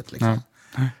Miljöpartiet, liksom.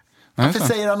 Varför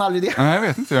säger han aldrig det? Nej, jag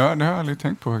vet inte. Det har jag aldrig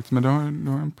tänkt på. Men du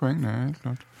har en poäng där, helt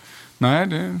klart. Nej,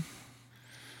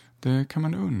 det kan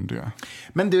man undra.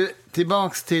 Men du,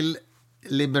 tillbaks till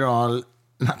liberal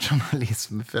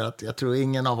nationalism, för att jag tror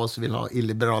ingen av oss vill ha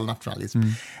illiberal nationalism.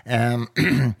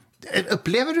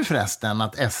 Upplever du förresten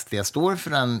att SD står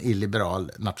för en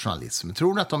illiberal nationalism?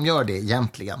 Tror du att de gör det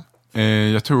egentligen?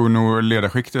 Jag tror nog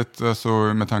ledarskiktet,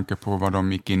 alltså, med tanke på vad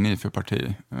de gick in i för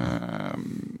parti,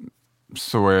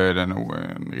 så är det nog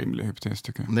en rimlig hypotes,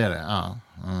 tycker jag. Det är det, ja.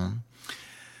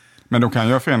 Men de kan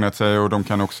ju ha förändrat sig, och de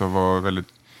kan också vara väldigt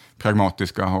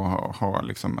pragmatiska och ha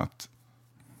liksom att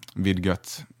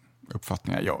vidgat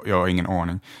uppfattningar. Jag har ingen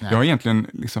aning. Nej. Jag har egentligen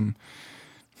liksom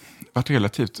varit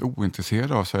relativt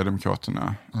ointresserad av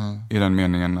Sverigedemokraterna i den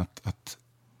meningen att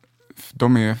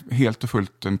de är helt och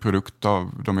fullt en produkt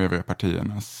av de övriga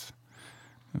partiernas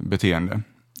beteende,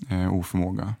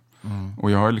 oförmåga.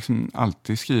 Och jag har liksom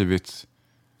alltid skrivit,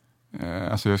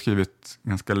 alltså jag har skrivit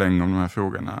ganska länge om de här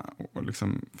frågorna och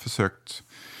liksom försökt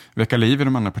väcka liv i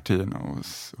de andra partierna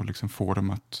och liksom få dem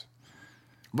att...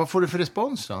 Vad får du för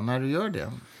respons då när du gör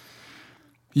det?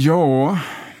 Ja,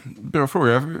 bra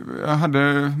fråga. Jag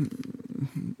hade,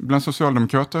 bland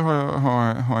socialdemokrater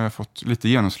har jag fått lite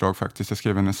genomslag faktiskt. Jag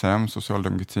skrev en essä om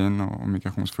socialdemokratin och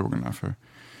migrationsfrågorna för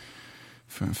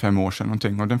 5 år sedan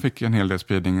någonting. Och den fick en hel del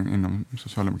spridning inom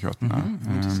Socialdemokraterna.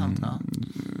 Intressant, ja.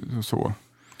 Så.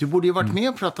 Du borde ju varit med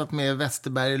och pratat med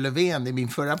Westerberg och Löfven i min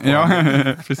förra podd. Ja,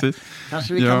 precis.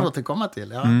 Kanske vi kan återkomma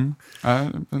till. Ja.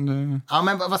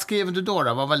 Men vad skrev du då?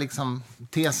 Vad var liksom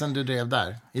tesen du drev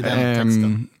där i den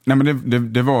texten? Nej,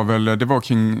 men det var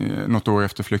kring något år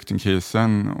efter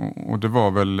flyktingkrisen, och det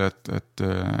var väl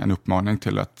en uppmaning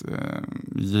till att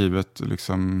givet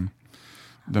liksom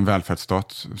den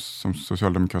välfärdsstat som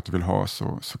socialdemokrater vill ha,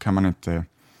 så kan man inte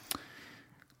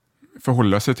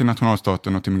förhålla sig till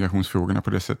nationalstaten och till migrationsfrågorna på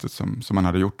det sättet som man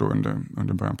hade gjort då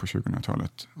under början på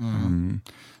 2000-talet.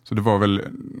 Så det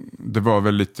var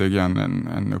väl lite grann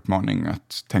en uppmaning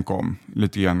att tänka om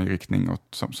lite grann i riktning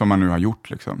åt, som man nu har gjort.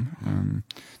 Liksom.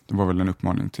 Det var väl en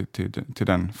uppmaning till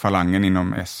den falangen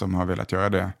inom S som har velat göra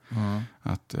det.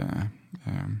 Att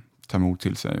ta emot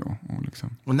till sig. Och liksom.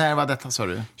 Och när var detta, sa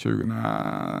du?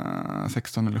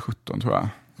 2016 eller 2017 tror jag.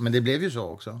 Men det blev ju så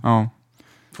också. Ja.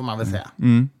 Får man väl säga.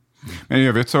 Men i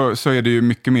övrigt så är det ju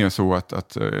mycket mer så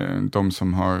att de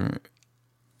som har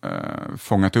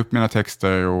fångat upp mina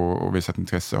texter och visat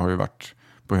intresse har ju varit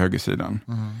på högersidan.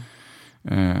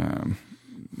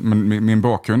 Men min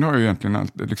bakgrund har ju egentligen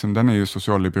liksom, den är ju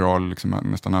socialliberal, liksom,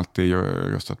 nästan alltid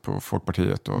röstat på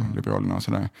Folkpartiet och Liberalerna och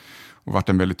sådär. Och varit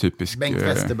en väldigt typisk... Bengt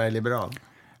Westerberg liberal?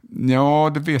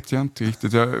 Ja, det vet jag inte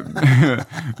riktigt.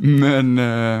 Men...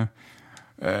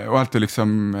 och alltid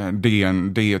liksom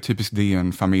typiskt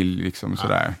DN-familj liksom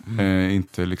sådär.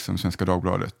 Inte liksom Svenska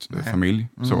Dagbladet-familj.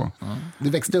 Så. Du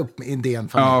växte upp i en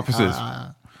DN-familj? Ja, precis.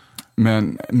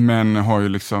 Men har ju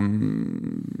liksom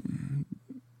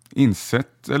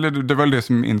insett, eller det var det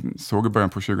som insåg i början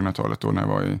på 2000-talet då när jag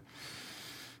var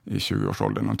i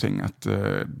 20-årsåldern någonting, att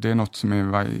det är något som är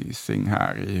vajsing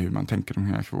här i hur man tänker de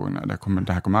här frågorna.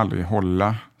 Det här kommer aldrig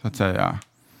hålla, så att säga,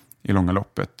 i långa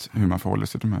loppet, hur man förhåller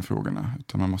sig till de här frågorna,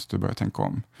 utan man måste börja tänka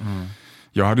om.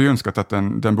 Jag hade ju önskat att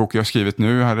den bok jag skrivit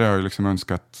nu hade jag liksom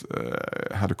önskat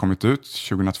hade kommit ut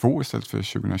 2002 istället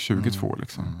för 2022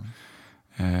 liksom.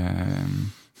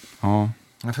 Ja.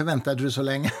 Jag förväntade du så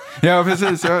länge. Ja,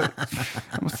 precis. Jag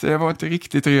måste säga, jag var inte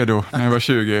riktigt redo när jag var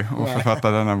 20 och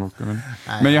författade den här boken.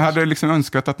 Men jag hade liksom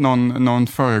önskat att någon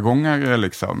föregångare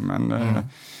liksom, det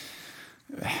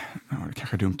är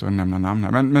kanske dumt att nämna namn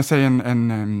här, men säg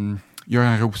en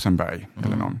Göran Rosenberg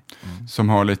eller någon som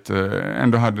har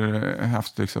ändå hade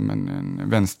haft liksom en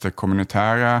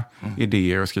vänsterkommunitära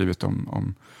idéer och skrivit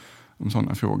om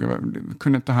sådana frågor.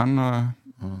 Kunde inte han ha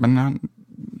Men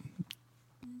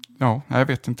jag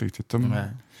vet inte riktigt.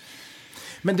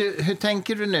 Men du, hur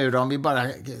tänker du nu då, om vi bara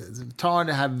tar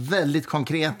det här väldigt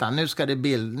konkreta. Nu ska det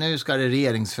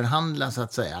regeringsförhandlas, så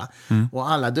att säga.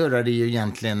 Och alla dörrar är ju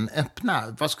egentligen öppna.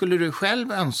 Vad skulle du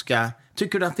själv önska?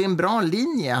 Tycker du att det är en bra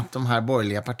linje att de här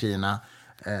borgerliga partierna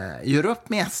gör upp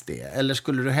med SD? Eller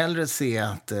skulle du hellre se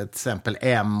att till exempel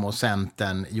M och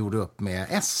Centern gjorde upp med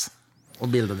S och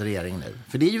bildade regering nu?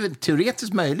 För det är ju en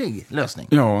teoretiskt möjlig lösning.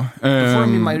 Ja. Då får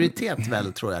de ju majoritet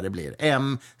väl, tror jag det blir.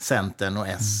 M, Centern och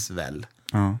S väl.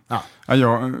 I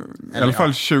alla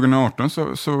fall 2018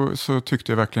 så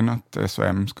tyckte jag verkligen att S och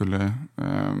M skulle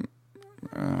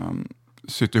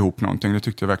sytta ihop någonting. Det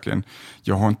tyckte jag verkligen.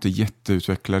 Jag har inte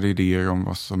jätteutvecklade idéer om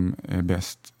vad som är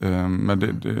bäst.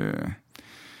 Men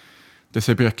det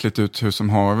ser bräckligt ut hur som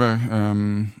haver.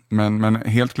 Men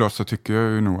helt klart så tycker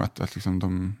jag ju nog att liksom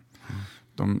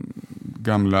de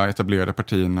gamla etablerade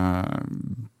partierna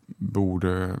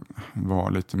borde vara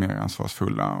lite mer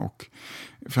ansvarsfulla och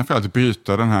framförallt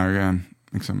bryta den här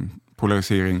liksom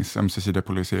ömsesidiga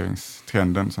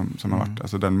polariseringstrenden som har varit.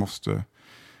 Alltså den måste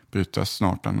brytas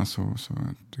snart, annars så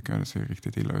tycker jag det ser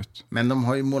riktigt illa ut. Men de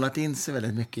har ju målat in sig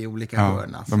väldigt mycket i olika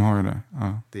hörn. Alltså. De har ju det.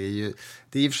 Ja. Det är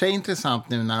i och för sig intressant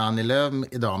nu när Annie Lööf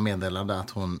idag meddelade att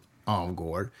hon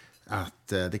avgår, att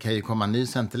det kan ju komma en ny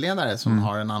centerledare som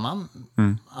har en annan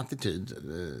attityd,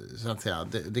 så att säga.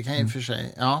 Det kan ju för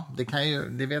sig,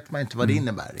 det vet man ju inte vad det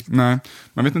innebär riktigt. Nej,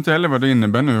 man vet inte heller vad det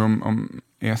innebär nu om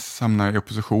S hamnar i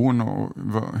opposition och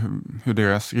hur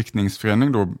deras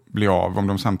riktningsförändring då blir av, om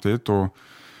de samtidigt då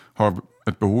har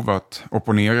ett behov att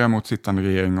opponera mot sittande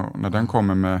regering och när den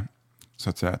kommer med, så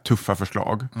att säga, tuffa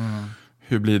förslag.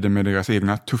 Hur blir det med deras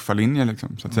egna tuffa linjer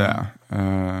liksom, så att säga.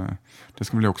 Det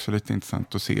ska bli också lite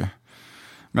intressant att se.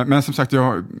 Men som sagt,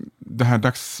 det här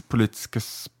dagspolitiska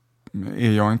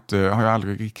har jag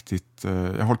aldrig riktigt,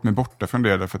 jag har hållit mig borta från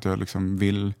det därför att jag liksom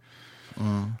vill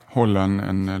hålla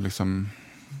en liksom,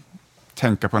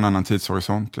 tänka på en annan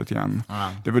tidshorisont lite grann.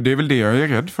 Det är väl det jag är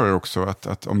rädd för också,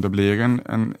 att om det blir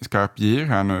en skarp gir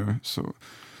här nu, så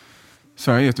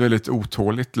Sverige är ett väldigt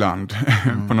otåligt land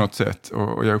på något sätt,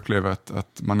 och jag upplever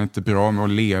att man inte är bra med att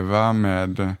leva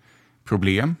med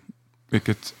problem,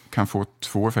 vilket kan få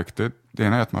två effekter. Det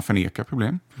ena är att man förnekar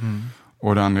problem.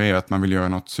 Och det andra är att man vill göra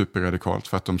något superradikalt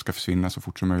för att de ska försvinna så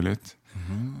fort som möjligt.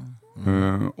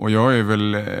 Och jag är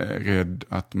väl rädd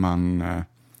att man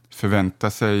förväntar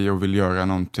sig och vill göra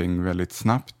någonting väldigt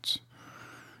snabbt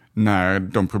när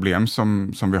de problem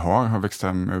som vi har växt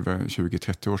fram över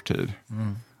 20-30 års tid.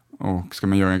 Och ska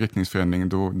man göra en riktningsförändring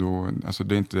då alltså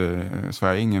det är inte,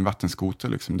 Sverige är ingen vattenskoter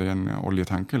liksom, det är en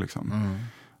oljetanker liksom.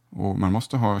 Och man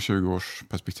måste ha 20 års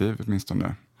perspektiv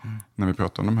åtminstone när vi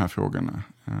pratar om de här frågorna.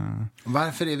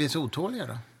 Varför är vi så otåliga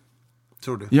då,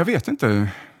 tror du? Jag vet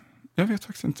inte. Jag vet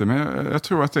faktiskt inte. Men jag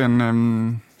tror att det är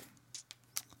en...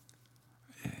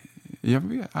 Jag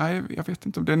vet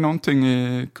inte om det är någonting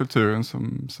i kulturen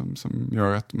som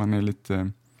gör att man är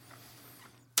lite...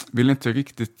 Vill inte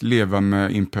riktigt leva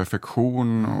med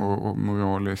imperfektion och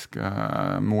moraliska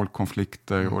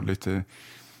målkonflikter och lite...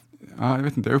 Ja, jag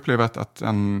vet inte. Jag upplever att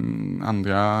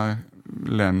andra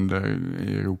länder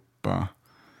i Europa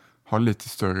har lite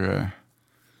större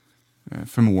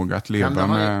förmåga att leva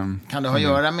med... Kan det ha att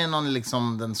göra med någon,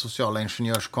 liksom, den sociala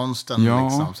ingenjörskonsten? Ja,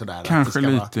 liksom, sådär, kanske att det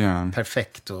ska lite vara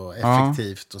perfekt och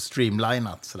effektivt och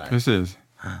streamlinat. Sådär. Precis.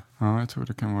 Ja, jag tror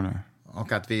det kan vara det.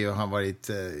 Och att vi har varit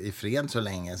i fred så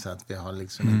länge så att vi har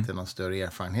liksom inte någon större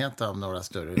erfarenhet av några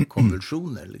större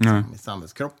konvulsioner liksom, i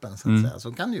samhällskroppen. Så att säga.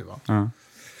 Så kan det ju vara. Ja.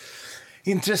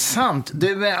 Intressant.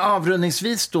 Du,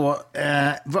 avrundningsvis då,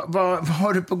 vad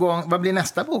har du på gång? Vad blir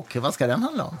nästa bok? Vad ska den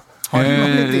handla om? Har du någon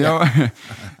idé?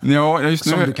 Ja, just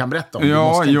nu, som du kan berätta om?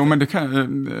 Ja, men det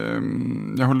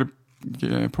kan... jag håller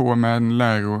på med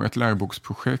ett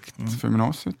läroboksprojekt för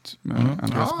gymnasiet med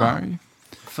Andreas Berg.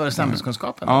 För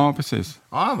samhällskunskapen? Ja, precis.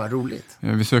 Ja, vad roligt. Vi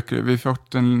har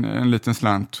fått en liten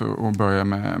slant och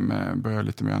börja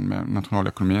lite mer med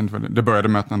nationalekonomin. Det började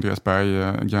med att Andreas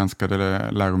Berg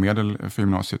granskade läromedel för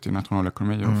gymnasiet i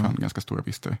nationalekonomi och fann ganska stora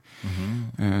brister.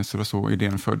 Så det var så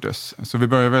idén föddes. Så vi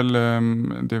börjar väl,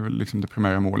 det är väl liksom det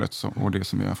primära målet och det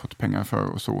som vi har fått pengar för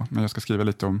och så. Men jag ska skriva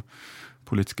lite om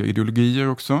politiska ideologier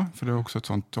också, för det är också ett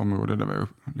sånt område där vi har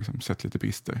liksom sett lite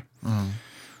brister.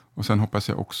 Och sen hoppas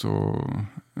jag också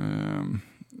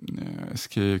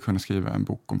kunna skriva en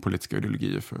bok om politiska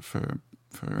ideologier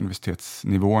för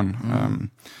universitetsnivån.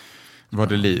 Vad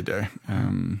det lider.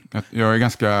 Jag är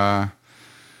ganska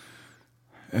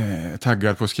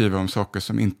taggad på att skriva om saker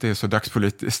som inte är så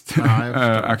dagspolitiskt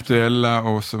aktuella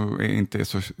och så inte är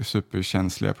så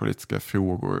superkänsliga politiska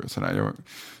frågor. Så där. Jag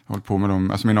håller på med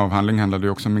dem. Alltså min avhandling handlade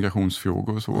ju också om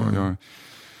migrationsfrågor och så.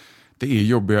 Det är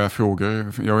jobbiga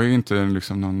frågor. Jag är inte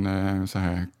liksom någon så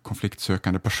här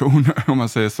konfliktsökande person om man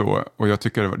säger så. Och jag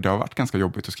tycker det har varit ganska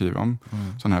jobbigt att skriva om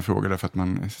sådana här frågor därför att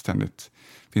man ständigt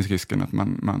finns risken att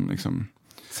man liksom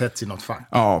sätts i något fack.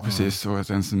 Ja, precis. Och att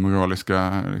ens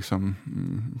moraliska liksom,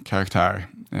 karaktär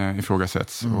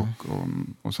ifrågasätts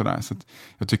och sådär. Så att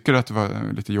jag tycker att det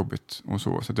var lite jobbigt och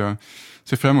så. Så att jag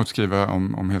ser fram emot att skriva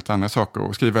om helt andra saker.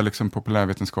 Och skriva liksom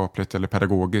populärvetenskapligt eller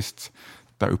pedagogiskt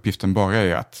där uppgiften bara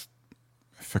är att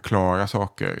förklara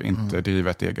saker, inte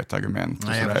driva ett eget argument.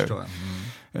 Nej, jag förstår.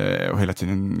 Och hela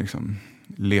tiden liksom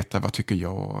leta, vad tycker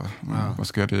jag? Vad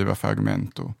ska jag driva för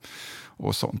argument?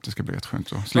 Och sånt. Det ska bli rätt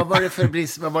skönt att slippa. Vad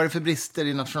var det för brister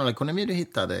i nationalekonomi du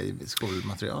hittade i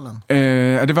skolmaterialen?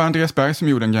 Det var Andreas Berg som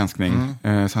gjorde en granskning.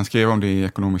 Så han skrev om det i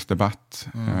Ekonomisk debatt.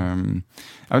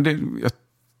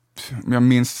 Om jag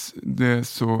minns det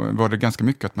så var det ganska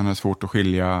mycket att man hade svårt att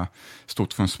skilja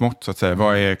stort från smått. Så att säga.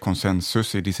 Vad är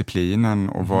konsensus i disciplinen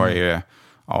och vad är...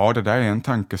 Ja, det där är en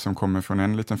tanke som kommer från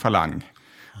en liten falang.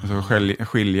 Alltså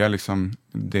skilja liksom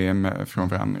det från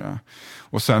varandra.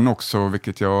 Och sen också,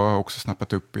 vilket jag har också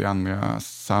snappat upp i andra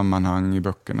sammanhang i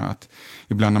böckerna, att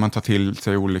ibland när man tar till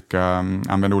sig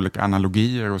använder olika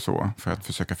analogier och så för att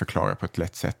försöka förklara på ett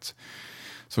lätt sätt.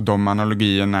 Så de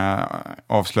analogierna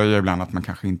avslöjar ibland att man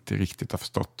kanske inte riktigt har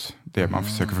förstått det man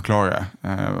försöker förklara.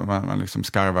 Man liksom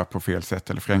skarvar på fel sätt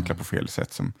eller förenklar på fel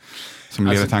sätt som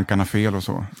leder tankarna fel och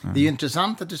så. Det är ju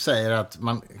intressant att du säger att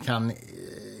man kan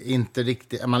inte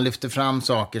riktigt, man lyfter fram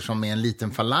saker som är en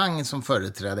liten falang som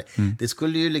företräder. Det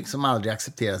skulle ju liksom aldrig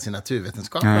accepteras i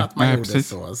naturvetenskap att man gjorde precis.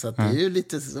 Så att det är ju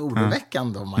lite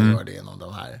oroväckande om man gör det inom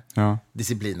de här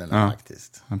disciplinerna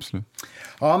faktiskt. Absolut.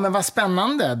 Ja, men vad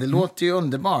spännande. Det låter ju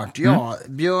underbart. Ja,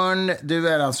 Björn, du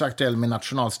är alltså aktuell med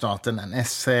Nationalstaten, en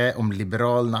essä om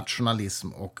liberal nationalism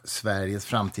och Sveriges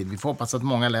framtid. Vi får hoppas att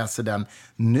många läser den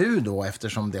nu då,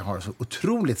 eftersom det har så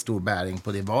otroligt stor bäring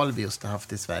på det val vi just har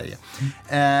haft i Sverige.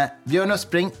 Björn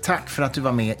Östbring, tack för att du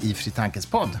var med i Fri Tankes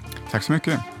podd. Tack så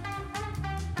mycket.